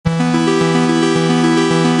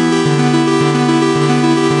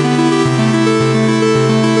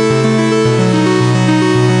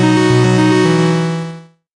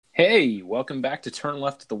welcome back to Turn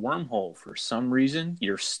Left at the Wormhole. For some reason,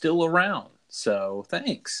 you're still around, so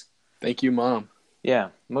thanks. Thank you, Mom. Yeah,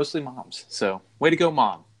 mostly moms. So, way to go,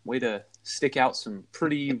 Mom. Way to stick out some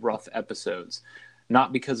pretty rough episodes.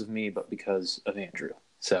 Not because of me, but because of Andrew.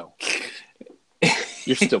 So,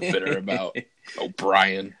 you're still bitter about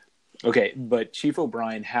O'Brien. Okay, but Chief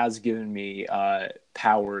O'Brien has given me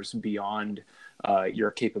powers beyond your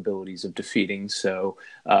capabilities of defeating. So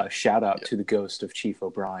shout out to the ghost of Chief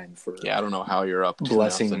O'Brien for I don't know how you're up to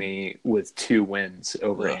blessing me with 2 wins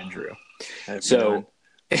over Andrew. So,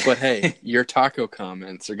 but hey, your taco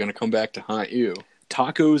comments are going to come back to haunt you.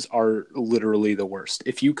 Tacos are literally the worst.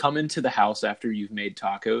 If you come into the house after you've made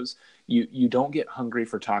tacos, you don't get hungry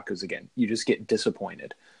for tacos again. You just get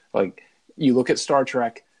disappointed. Like, you look at Star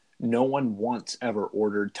Trek, no one once ever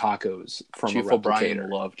ordered tacos from Chief a replicator. O'Brien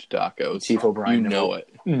loved tacos. Chief O'Brien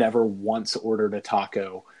never once ordered a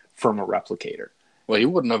taco from a replicator. Well, he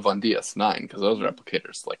wouldn't have on DS9 because those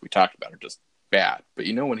replicators, like we talked about, are just bad. But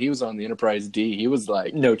when he was on the Enterprise D, he was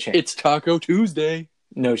like, no chance. It's Taco Tuesday.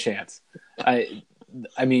 No chance. I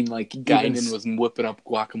mean, like, Guinan was whipping up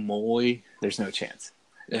guacamole. There's no chance.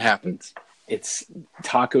 It happens.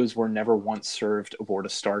 Tacos were never once served aboard a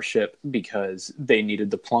starship because they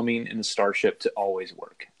needed the plumbing in the starship to always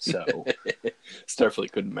work. So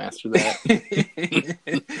Starfleet couldn't master that.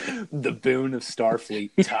 The boon of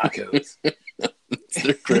Starfleet, tacos. It's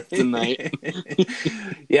their kryptonite.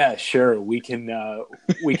 Yeah, sure. We can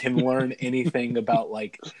learn anything about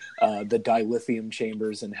like the dilithium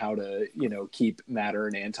chambers and how to keep matter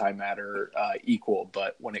and antimatter equal,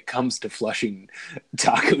 but when it comes to flushing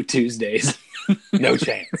Taco Tuesdays, no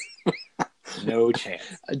chance. No chance.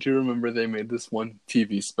 I do remember they made this one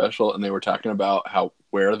TV special and they were talking about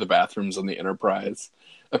where are the bathrooms on the Enterprise.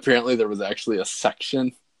 Apparently there was actually a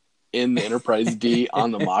section in the Enterprise D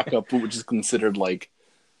on the mock-up, which is considered like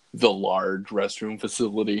the large restroom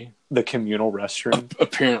facility. The communal restroom.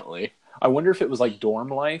 Apparently. I wonder if it was like dorm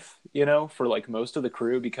life, for like most of the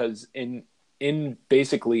crew, because in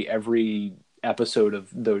basically every episode of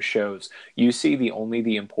those shows, you see only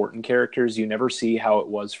the important characters. You never see how it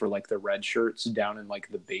was for like the red shirts down in like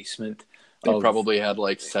the basement. They probably had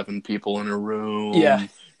like 7 people in a room. Yeah.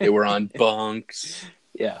 They were on bunks.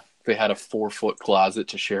 Yeah. They had a 4-foot closet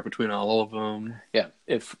to share between all of them. Yeah.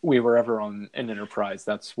 If we were ever on an Enterprise,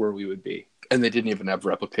 that's where we would be. And they didn't even have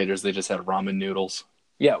replicators. They just had ramen noodles.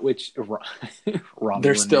 Yeah, which Romulan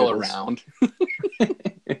they're still noodles. Around.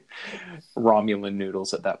 Romulan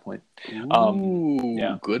noodles at that point. Ooh,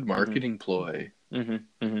 yeah. Good marketing ploy.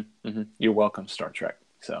 You're welcome, Star Trek.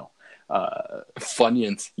 So,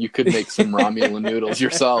 Funyuns, you could make some Romulan noodles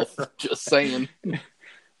yourself. Just saying.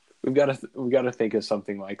 We've got to think of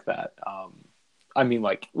something like that. I mean,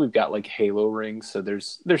 like, we've got like Halo rings, so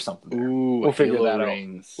there's something there. Ooh, we'll figure Halo that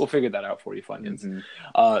rings. out. We'll figure that out for you, Funyuns.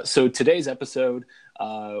 So today's episode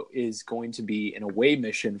is going to be an away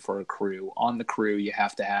mission for a crew. On the crew, you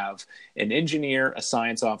have to have an engineer, a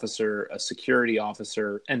science officer, a security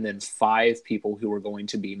officer, and then 5 people who are going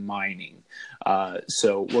to be mining.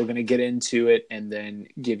 So we're going to get into it and then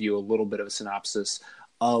give you a little bit of a synopsis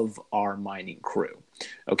of our mining crew.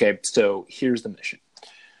 Okay, so here's the mission.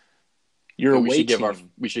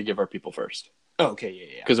 We should give our people first. Oh, okay,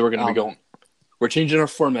 yeah. Because we're going to be we're changing our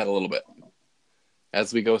format a little bit.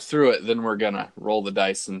 As we go through it, then we're going to roll the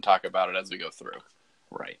dice and talk about it as we go through.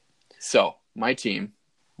 Right. So, my team,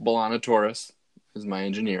 B'Elanna Torres is my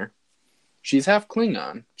engineer. She's half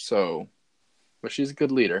Klingon, but she's a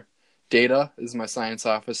good leader. Data is my science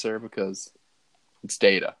officer because it's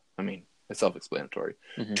Data. I mean, it's self-explanatory.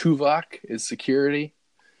 Tuvok is security.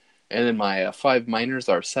 And then my 5 miners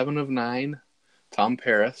are 7 of 9, Tom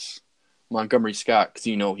Paris, Montgomery Scott, because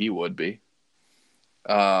he would be,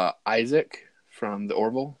 Isaac from the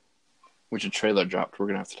Orville, which a trailer dropped. We're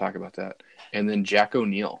going to have to talk about that. And then Jack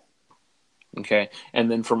O'Neill. Okay. And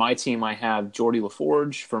then for my team, I have Geordi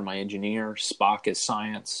LaForge for my engineer, Spock is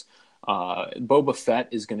science. Boba Fett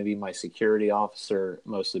is going to be my security officer,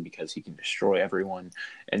 mostly because he can destroy everyone.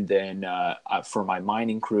 And then for my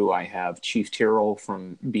mining crew, I have Chief Tyrrell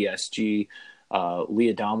from BSG,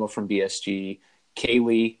 Leah Dama from BSG,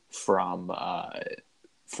 Kaylee from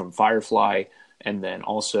Firefly, and then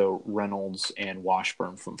also Reynolds and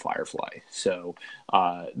Washburn from Firefly. So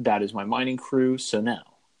that is my mining crew. So now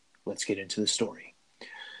let's get into the story.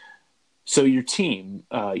 So your team,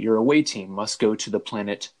 your away team, must go to the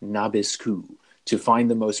planet Nabisku to find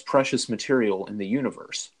the most precious material in the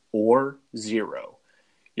universe, or Zero.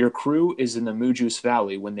 Your crew is in the Mujus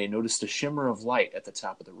Valley when they noticed a shimmer of light at the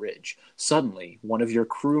top of the ridge. Suddenly, one of your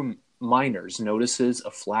crew miners notices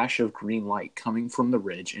a flash of green light coming from the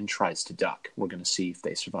ridge and tries to duck. We're going to see if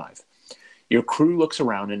they survive. Your crew looks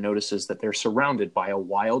around and notices that they're surrounded by a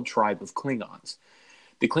wild tribe of Klingons.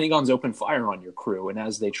 The Klingons open fire on your crew, and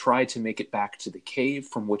as they try to make it back to the cave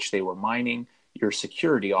from which they were mining, your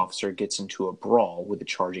security officer gets into a brawl with a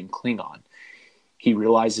charging Klingon. He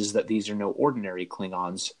realizes that these are no ordinary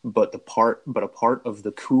Klingons, but a part of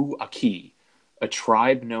the Ku-Aki, a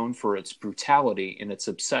tribe known for its brutality and its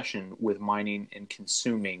obsession with mining and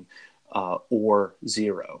consuming Ore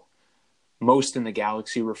Zero. Most in the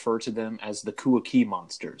galaxy refer to them as the Ku-Aki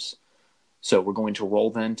monsters. So we're going to roll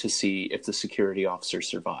then to see if the security officer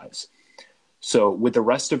survives. So with the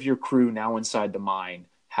rest of your crew now inside the mine,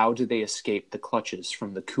 how do they escape the clutches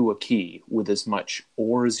from the Ku-Aki with as much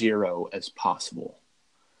Ore Zero as possible?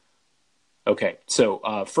 Okay,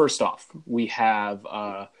 so first off, we have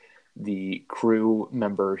the crew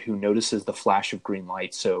member who notices the flash of green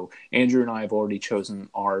light. So Andrew and I have already chosen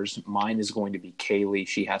ours. Mine is going to be Kaylee.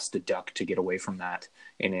 She has to duck to get away from that.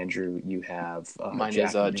 And Andrew, you have mine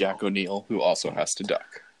is Jack O'Neill, who also has to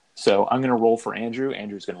duck. So I'm going to roll for Andrew.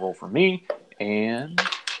 Andrew's going to roll for me. And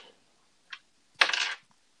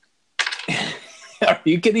are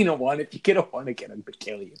you getting a 1? If you get a 1 again, I'm going to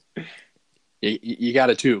kill you. You got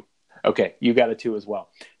a 2. Okay, you got a 2 as well.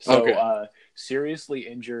 So okay. Seriously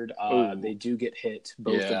injured. They do get hit.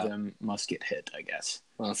 Both of them must get hit, I guess.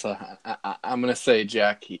 Well, so I'm going to say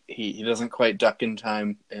Jack, he doesn't quite duck in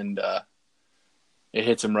time, and it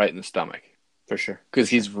hits him right in the stomach. For sure. Because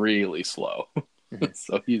he's really slow.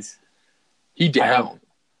 So he down.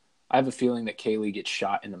 I have a feeling that Kaylee gets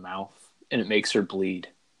shot in the mouth, and it makes her bleed.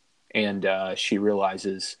 And she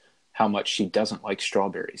realizes how much she doesn't like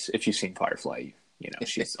strawberries. If you've seen Firefly, you know,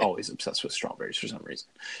 she's always obsessed with strawberries for some reason.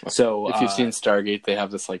 So if you've seen Stargate, they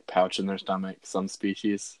have this like pouch in their stomach, some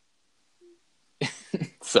species.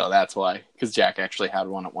 So that's why. Because Jack actually had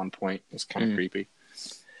one at one point. It was kind of creepy.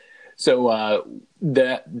 So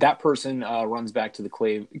that person runs back to the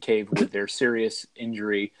cave with their serious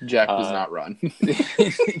injury. Jack does not run.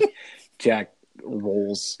 Jack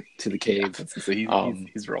rolls to the cave. Yeah, so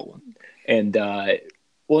he's rolling. And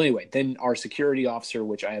well, anyway, then our security officer,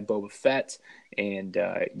 which I have Boba Fett, and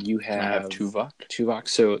you have Tuvok.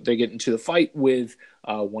 So they get into the fight with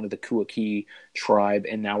one of the Ku-Aki tribe,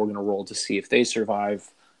 and now we're going to roll to see if they survive.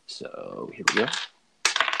 So here we go.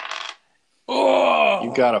 Oh!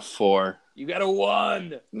 You got a 4. You got a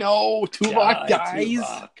 1. No, Tuvok dies.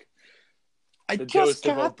 Tuvok. I just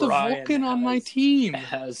got the Vulcan on my team.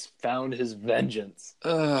 Has found his vengeance.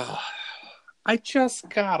 I just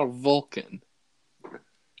got a Vulcan.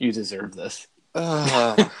 You deserve this.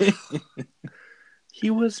 He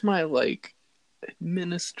was my,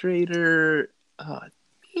 administrator.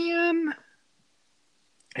 Man.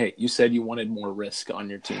 Hey, you said you wanted more risk on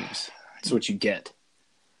your teams. That's what you get.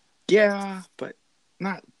 Yeah, but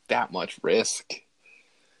not that much risk.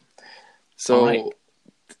 So, right.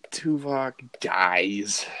 Tuvok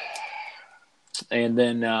dies. And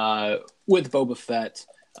then with Boba Fett,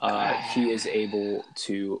 he is able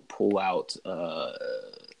to pull out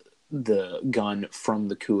the gun from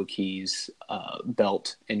the Ku-Aki's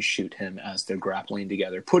belt and shoot him as they're grappling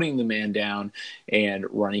together, putting the man down and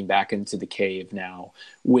running back into the cave now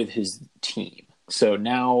with his team. So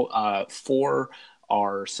now for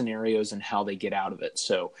our scenarios and how they get out of it.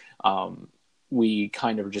 So we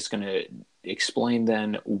kind of are just going to explain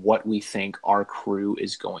then what we think our crew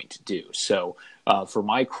is going to do. So for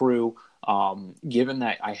my crew, given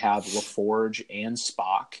that I have LaForge and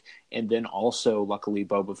Spock, and then also luckily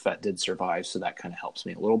Boba Fett did survive, so that kind of helps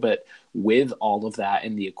me a little bit with all of that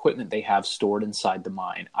and the equipment they have stored inside the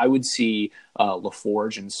mine. I would see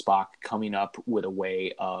LaForge and Spock coming up with a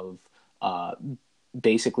way of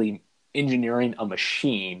basically engineering a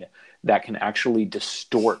machine that can actually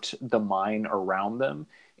distort the mine around them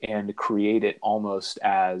and create it almost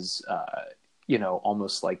as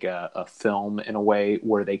almost like a film in a way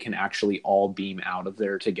where they can actually all beam out of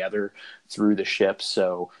there together through the ship.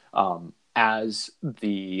 So as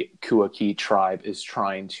the Ku-Aki tribe is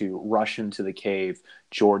trying to rush into the cave,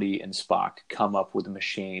 Geordi and Spock come up with a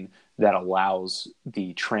machine that allows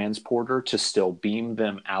the transporter to still beam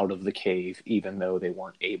them out of the cave, even though they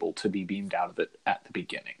weren't able to be beamed out of it at the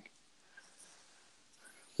beginning.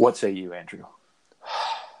 What say you, Andrew?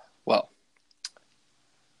 Well,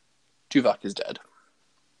 Tuvok is dead.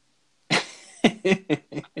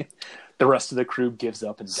 The rest of the crew gives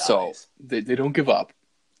up and dies. So, they don't give up.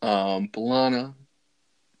 B'Elanna,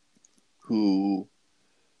 who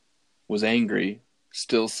was angry,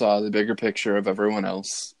 still saw the bigger picture of everyone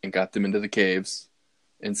else and got them into the caves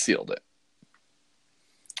and sealed it.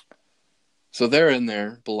 So they're in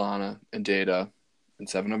there, B'Elanna and Data and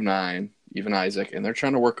Seven of Nine, even Isaac, and they're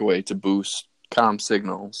trying to work a way to boost comm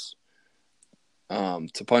signals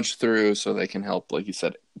to punch through so they can help, like you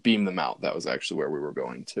said, beam them out. That was actually where we were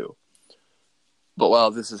going to. But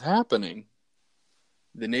while this is happening,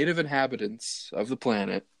 the native inhabitants of the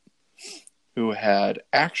planet who had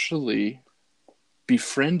actually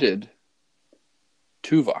befriended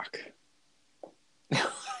Tuvok.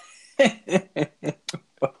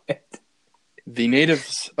 The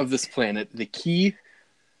natives of this planet, the Key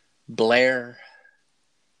Blair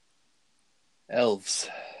elves,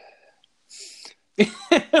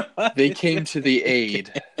 they came to the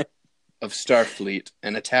aid of Starfleet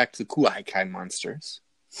and attacked the Kuai-Kai monsters.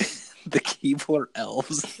 The Keebler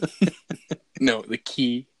elves. No, the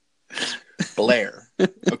Key Blair.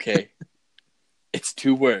 Okay. It's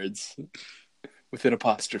 2 words with an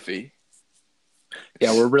apostrophe.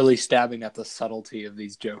 Yeah, we're really stabbing at the subtlety of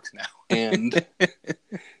these jokes now. And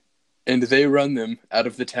they run them out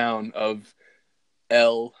of the town of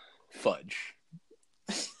El Fudge.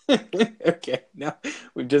 Okay, now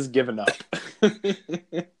we've just given up.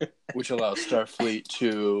 Which allows Starfleet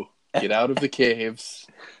to get out of the caves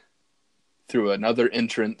through another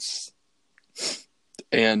entrance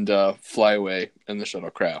and fly away in the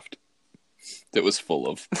shuttlecraft that was full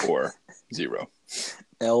of 4-0.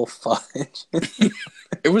 El Fudge.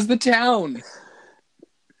 It was the town.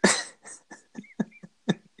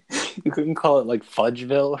 You couldn't call it like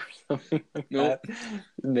Fudgeville or something like Nope. that.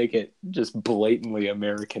 Make it just blatantly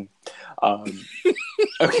American.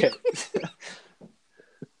 Okay.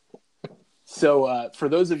 So for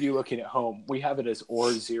those of you looking at home, we have it as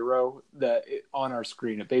Or0 on our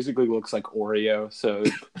screen. It basically looks like Oreo. So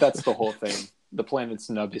that's the whole thing. The planet's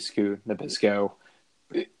Nabisco.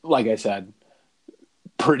 Like I said,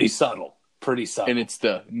 pretty subtle. And it's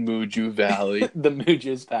the Muju Valley. The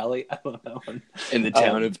Mujas Valley. I don't know. In the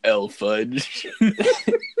town of El Fudge.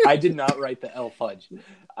 I did not write the El Fudge.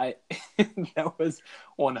 That was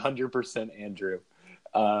 100% Andrew.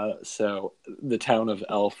 So the town of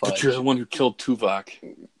El Fudge. But you're the one who killed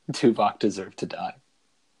Tuvok. Tuvok deserved to die.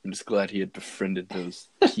 I'm just glad he had befriended those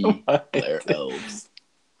Key Blair elves.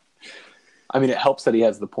 I mean, it helps that he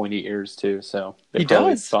has the pointy ears too. So He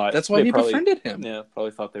does. That's why he befriended him. Yeah,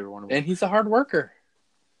 probably thought they were one of them. And he's a hard worker.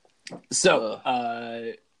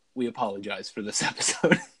 So we apologize for this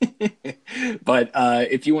episode. But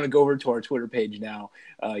if you want to go over to our Twitter page now,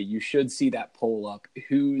 you should see that poll up.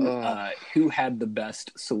 Who had the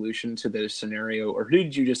best solution to this scenario, or who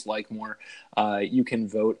did you just like more? You can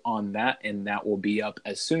vote on that, and that will be up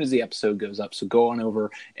as soon as the episode goes up. So go on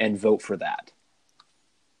over and vote for that.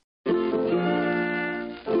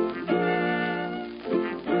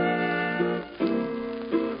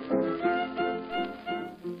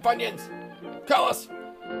 Bunions, call us.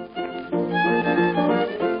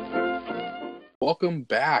 Welcome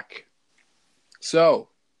back. So,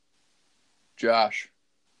 Josh,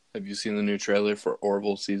 have you seen the new trailer for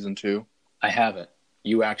Orville Season 2? I haven't.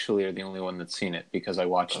 You actually are the only one that's seen it because I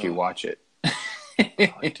watched you watch it.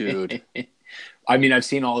 Dude. I mean, I've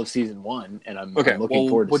seen all of Season 1, and I'm looking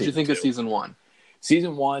forward to what do you think of Season 1?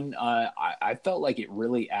 Season 1, I felt like it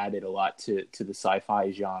really added a lot to the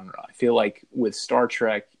sci-fi genre. I feel like with Star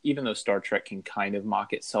Trek, even though Star Trek can kind of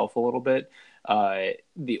mock itself a little bit,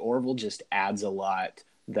 the Orville just adds a lot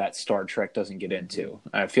that Star Trek doesn't get into.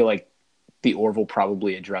 I feel like the Orville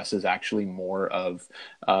probably addresses actually more of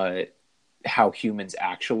how humans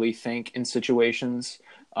actually think in situations.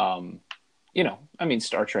 I mean,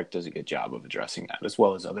 Star Trek does a good job of addressing that as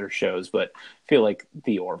well as other shows, but I feel like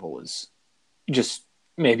the Orville is just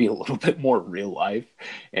maybe a little bit more real life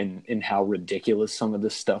and how ridiculous some of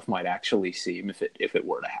this stuff might actually seem if it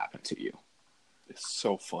were to happen to you. It's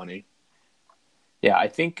so funny. Yeah, I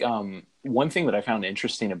think one thing that I found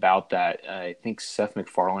interesting about that, I think Seth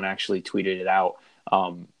MacFarlane actually tweeted it out.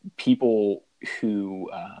 People who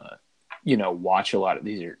watch a lot of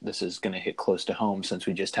these this is going to hit close to home since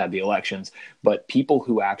we just had the elections, but people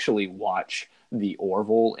who actually watch the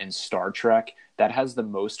Orville and Star Trek, that has the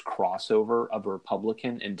most crossover of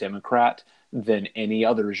Republican and Democrat than any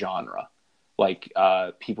other genre. Like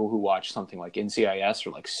people who watch something like NCIS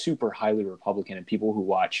are like super highly Republican, and people who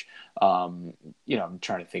watch, I'm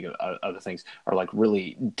trying to think of other things, are like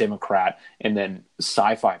really Democrat. And then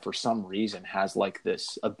sci-fi, for some reason, has like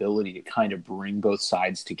this ability to kind of bring both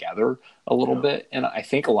sides together a little bit. And I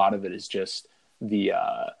think a lot of it is just the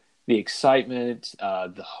excitement,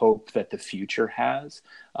 the hope that the future has.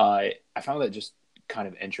 I found that just kind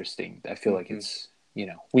of interesting. I feel like it's,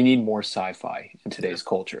 we need more sci-fi in today's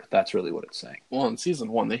culture. That's really what it's saying. Well, in Season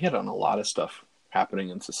 1, they hit on a lot of stuff happening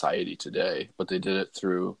in society today, but they did it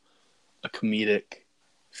through a comedic,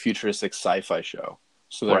 futuristic sci-fi show.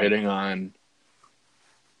 So they're hitting on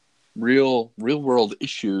real world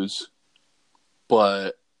issues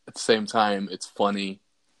but at the same time, it's funny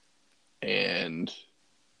and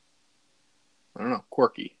I don't know,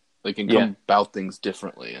 quirky. They can come about things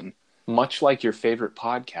differently, and much like your favorite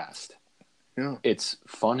podcast, it's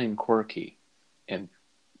fun and quirky and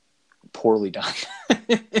poorly done.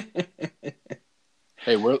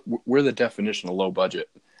 Hey, we're the definition of low budget.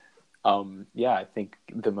 I think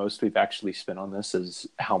the most we've actually spent on this is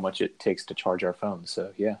how much it takes to charge our phones.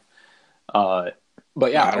 So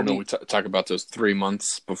but I don't know. We talk about those 3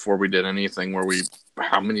 months before we did anything.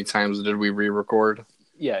 How many times did we re-record?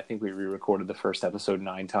 Yeah, I think we re-recorded the first episode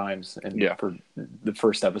 9 times, and for the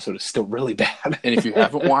first episode is still really bad. And if you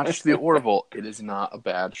haven't watched The Orville, it is not a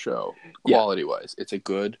bad show, quality-wise. It's a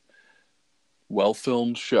good,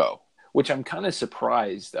 well-filmed show. Which I'm kind of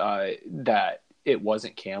surprised that it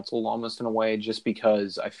wasn't canceled almost in a way, just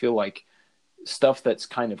because I feel like stuff that's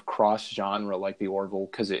kind of cross-genre like The Orville,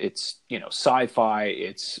 because it's, sci-fi,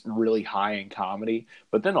 it's really high in comedy,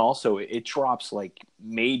 but then also it drops like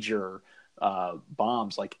major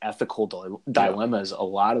bombs, like ethical dilemmas a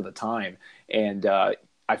lot of the time. And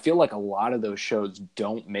I feel like a lot of those shows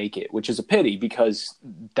don't make it, which is a pity, because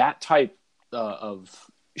that type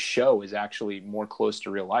of show is actually more close to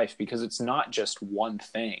real life, because it's not just one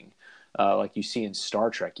thing. Like you see in Star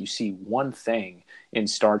Trek, you see one thing in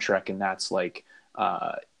Star Trek, and that's like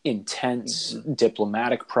intense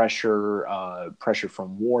diplomatic pressure, pressure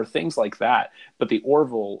from war, things like that. But the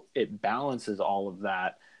Orville, it balances all of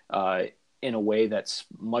that in a way that's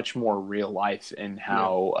much more real life in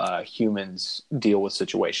how humans deal with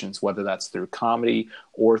situations, whether that's through comedy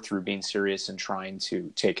or through being serious and trying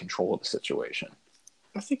to take control of the situation.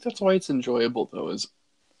 I think that's why it's enjoyable, though, is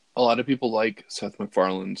a lot of people like Seth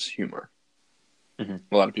MacFarlane's humor. Mm-hmm.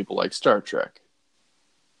 A lot of people like Star Trek.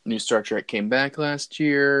 New Star Trek came back last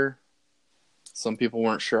year. Some people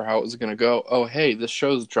weren't sure how it was going to go. Oh, hey, this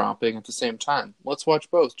show's dropping at the same time. Let's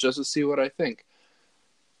watch both just to see what I think.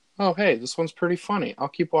 Oh, hey, this one's pretty funny. I'll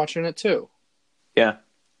keep watching it too. Yeah.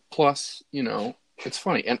 Plus, it's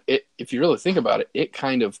funny. And if you really think about it, it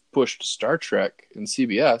kind of pushed Star Trek and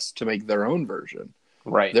CBS to make their own version.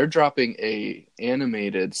 Right. They're dropping a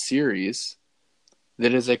animated series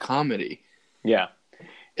that is a comedy. Yeah.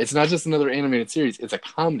 It's not just another animated series. It's a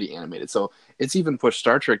comedy animated. So it's even pushed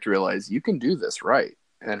Star Trek to realize you can do this right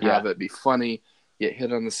and have it be funny, yet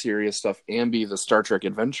hit on the serious stuff and be the Star Trek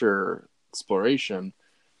adventure exploration.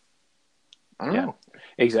 I don't know.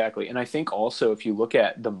 Exactly. And I think also if you look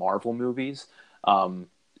at the Marvel movies,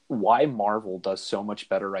 why Marvel does so much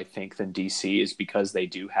better, I think, than DC is because they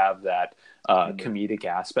do have that comedic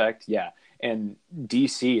aspect. Yeah. And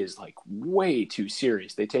DC is like way too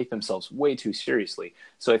serious. They take themselves way too seriously.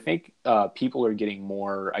 So I think people are getting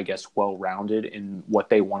more, I guess, well-rounded in what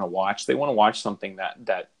they want to watch. They want to watch something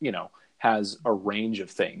that has a range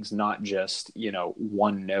of things, not just,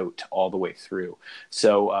 one note all the way through.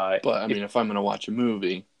 So, but I mean, if I'm going to watch a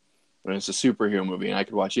movie, when it's a superhero movie and I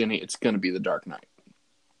could watch any, it's going to be The Dark Knight.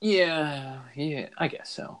 Yeah, I guess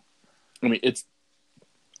so. I mean, it's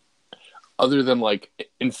other than like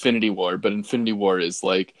Infinity War, but Infinity War is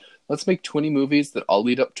like, let's make 20 movies that all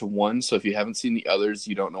lead up to one. So if you haven't seen the others,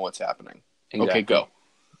 you don't know what's happening. Exactly. Okay, go.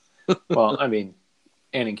 Well, I mean,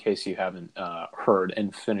 and in case you haven't heard,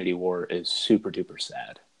 Infinity War is super duper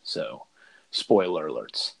sad. So, spoiler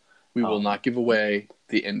alerts. We will not give away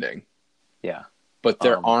the ending. Yeah. But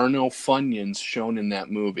there are no Funyuns shown in that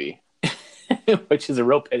movie. Which is a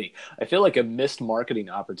real pity. I feel like a missed marketing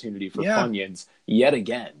opportunity for Funyuns yet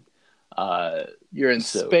again. You're in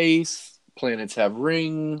space. Planets have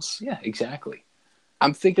rings. Yeah, exactly.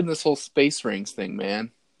 I'm thinking this whole space rings thing,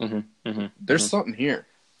 man. There's something here.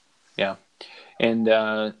 Yeah. And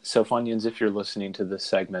so, Funyuns, if you're listening to this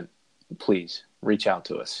segment, please reach out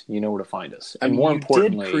to us. You know where to find us. And more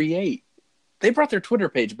importantly, did create. They brought their Twitter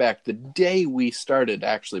page back the day we started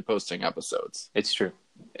actually posting episodes. It's true.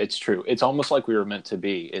 It's true. It's almost like we were meant to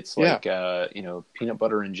be. It's like peanut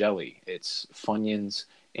butter and jelly. It's Funyuns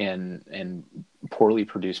and poorly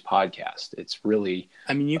produced podcast. It's really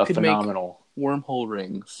you could phenomenal make wormhole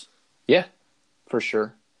rings. Yeah, for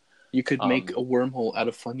sure. You could make a wormhole out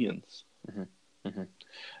of Funyuns.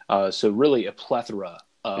 So really a plethora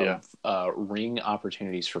of ring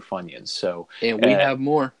opportunities for Funyuns. So, and we have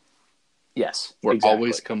more. Yes, we're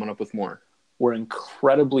always coming up with more. We're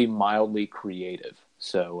incredibly mildly creative.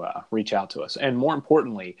 So reach out to us. And more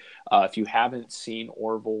importantly, if you haven't seen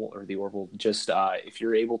Orville or The Orville, just if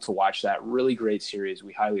you're able to watch that really great series,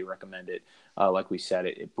 we highly recommend it. Like we said,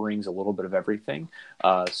 it brings a little bit of everything.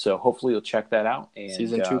 So hopefully you'll check that out. And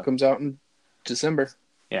Season 2 comes out in December.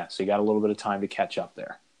 Yeah, so you got a little bit of time to catch up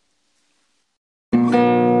there.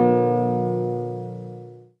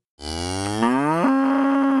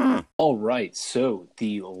 right, so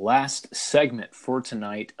the last segment for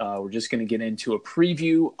tonight, we're just going to get into a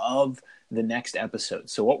preview of the next episode.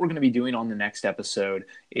 So what we're going to be doing on the next episode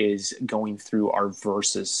is going through our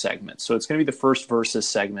versus segment. So it's going to be the first versus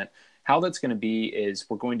segment. How that's going to be is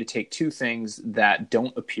we're going to take two things that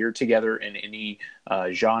don't appear together in any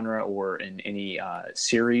genre or in any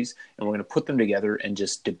series, and we're going to put them together and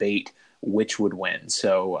just debate which would win.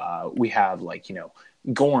 So we have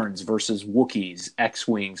Gorns versus Wookiees,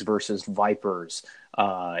 X-Wings versus Vipers,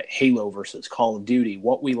 Halo versus Call of Duty,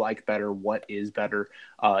 what we like better, what is better.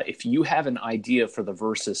 If you have an idea for the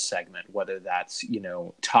versus segment, whether that's,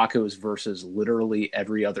 tacos versus literally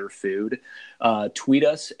every other food, tweet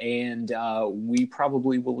us and we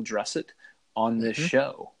probably will address it on this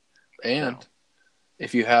show. And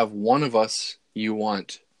if you have one of us you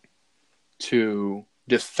want to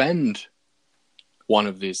defend one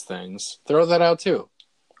of these things, throw that out too.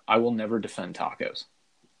 I will never defend tacos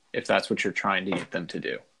if that's what you're trying to get them to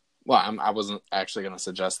do. Well, I wasn't actually going to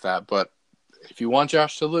suggest that, but if you want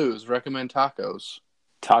Josh to lose, recommend tacos.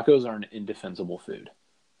 Tacos are an indefensible food.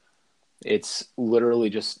 It's literally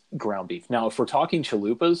just ground beef. Now, if we're talking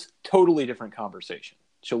chalupas, totally different conversation.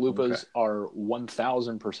 Chalupas are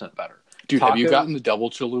 1,000% better. Dude, have you gotten the double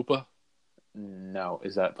chalupa? No.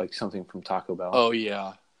 Is that like something from Taco Bell? Oh,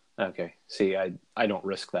 yeah. Okay. See, I don't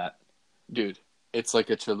risk that. Dude, it's like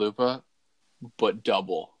a chalupa, but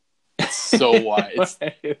double. It's so wide.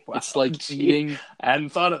 It's like eating... I hadn't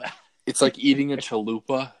thought of that. It's like eating a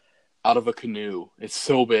chalupa out of a canoe. It's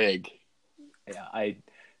so big. Yeah, I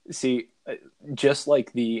see. Just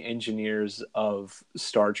like the engineers of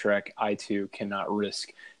Star Trek, I too cannot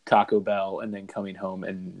risk Taco Bell and then coming home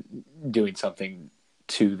and doing something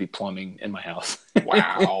to the plumbing in my house.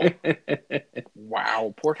 Wow.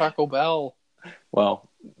 Wow. Poor Taco Bell. Well,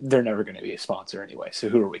 they're never going to be a sponsor anyway, so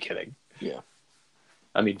who are we kidding? Yeah.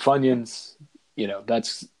 I mean, Funyuns,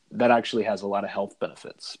 that actually has a lot of health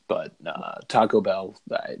benefits, but Taco Bell,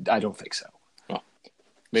 I don't think so. Well,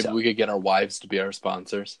 maybe we could get our wives to be our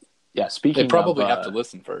sponsors. Yeah, speaking they probably of, have to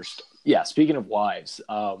listen first. Yeah, speaking of wives,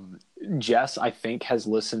 Jess, I think, has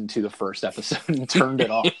listened to the first episode and turned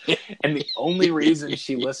it off. And the only reason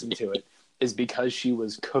she listened to it is because she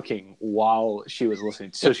was cooking while she was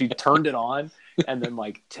listening. So she turned it on and then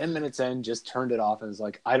 10 minutes in, just turned it off and was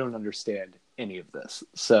like, I don't understand any of this.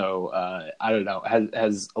 So I don't know.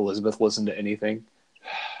 Has Elizabeth listened to anything?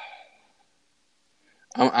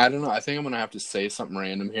 I don't know. I think I'm going to have to say something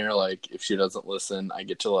random here. Like, if she doesn't listen, I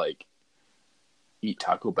get to, eat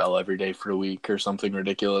Taco Bell every day for a week or something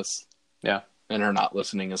ridiculous. Yeah. And her not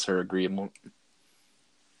listening is her agreement.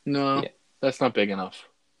 No, That's not big enough.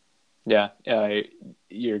 Yeah.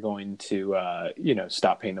 You're going to,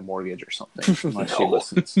 stop paying the mortgage or something unless she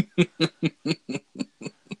listens.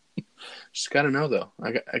 She's got to know, though.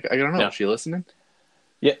 I don't know. Yeah. Is she listening?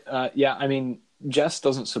 Yeah. Yeah. I mean, Jess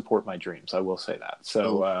doesn't support my dreams. I will say that.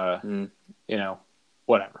 So,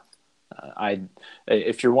 whatever.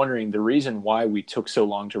 If you're wondering, the reason why we took so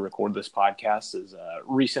long to record this podcast is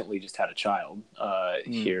recently just had a child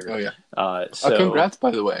here. Oh, yeah. So, congrats, by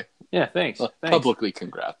the way. Yeah, thanks. Publicly,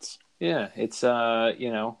 congrats. Yeah, it's,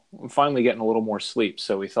 I'm finally getting a little more sleep.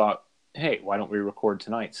 So we thought, hey, why don't we record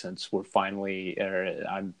tonight since I'm finally,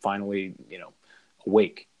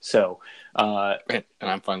 awake. So, and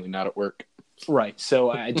I'm finally not at work. Right.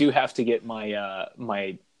 So I do have to get my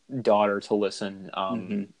my daughter to listen.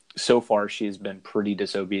 So far, she's been pretty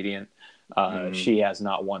disobedient. She has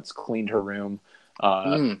not once cleaned her room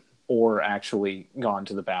or actually gone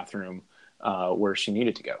to the bathroom where she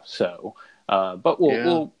needed to go. So, but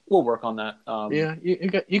we'll work on that.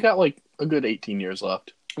 You got a good 18 years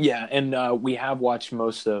left. Yeah, and we have watched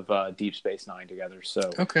most of Deep Space Nine together.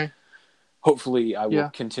 So okay. Hopefully, I will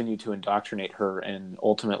continue to indoctrinate her, and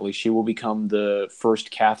ultimately, she will become the first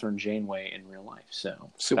Catherine Janeway in real life. So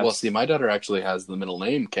my daughter actually has the middle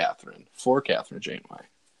name Catherine for Catherine Janeway.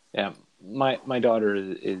 Yeah, my daughter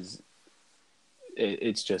is.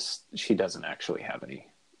 It's just she doesn't actually have any.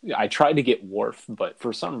 I tried to get Worf, but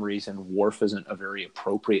for some reason, Worf isn't a very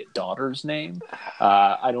appropriate daughter's name.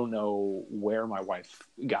 I don't know where my wife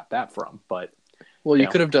got that from, but you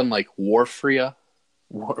could have done Warfria.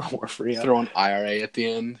 Warfria. Throw an IRA at the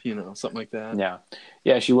end, something like that.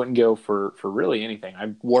 Yeah. She wouldn't go for really anything.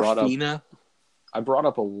 Warfina. I brought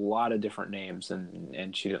up a lot of different names,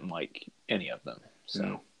 and she didn't like any of them.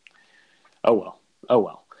 So, oh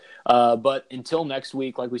well. But until next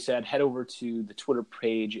week, like we said, head over to the Twitter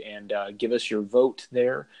page and give us your vote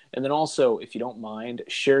there. And then also, if you don't mind,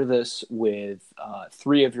 share this with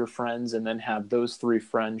 3 of your friends, and then have those 3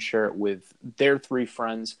 friends share it with their 3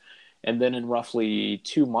 friends. And then in roughly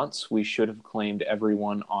 2 months, we should have claimed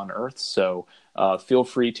everyone on Earth. So feel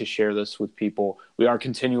free to share this with people. We are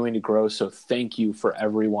continuing to grow, so thank you for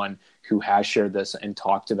everyone who has shared this and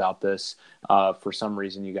talked about this. For some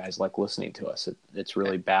reason, you guys like listening to us. It's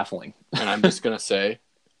really baffling. And I'm just going to say,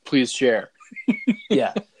 please share.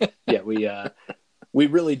 Yeah. We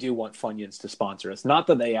really do want Funyuns to sponsor us. Not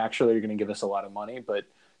that they actually are going to give us a lot of money, but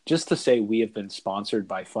just to say we have been sponsored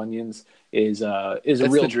by Funyuns is a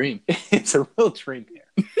real dream. It's a real dream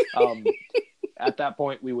here. At that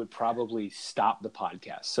point, we would probably stop the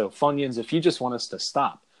podcast. So Funyuns, if you just want us to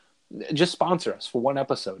stop, just sponsor us for one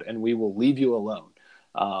episode, and we will leave you alone.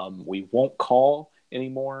 We won't call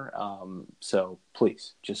anymore. So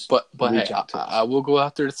please, just reach out to us. I will go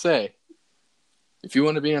out there to say, if you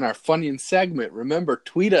want to be in our Funyuns segment, remember,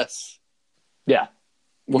 tweet us. Yeah,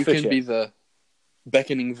 you can be the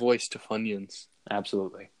beckoning voice to Funyuns.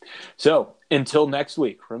 Absolutely. So until next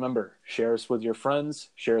week, remember, share us with your friends,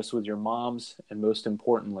 share us with your moms, and most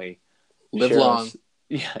importantly, live long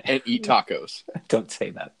and eat tacos. Don't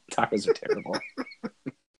say that. Tacos are terrible.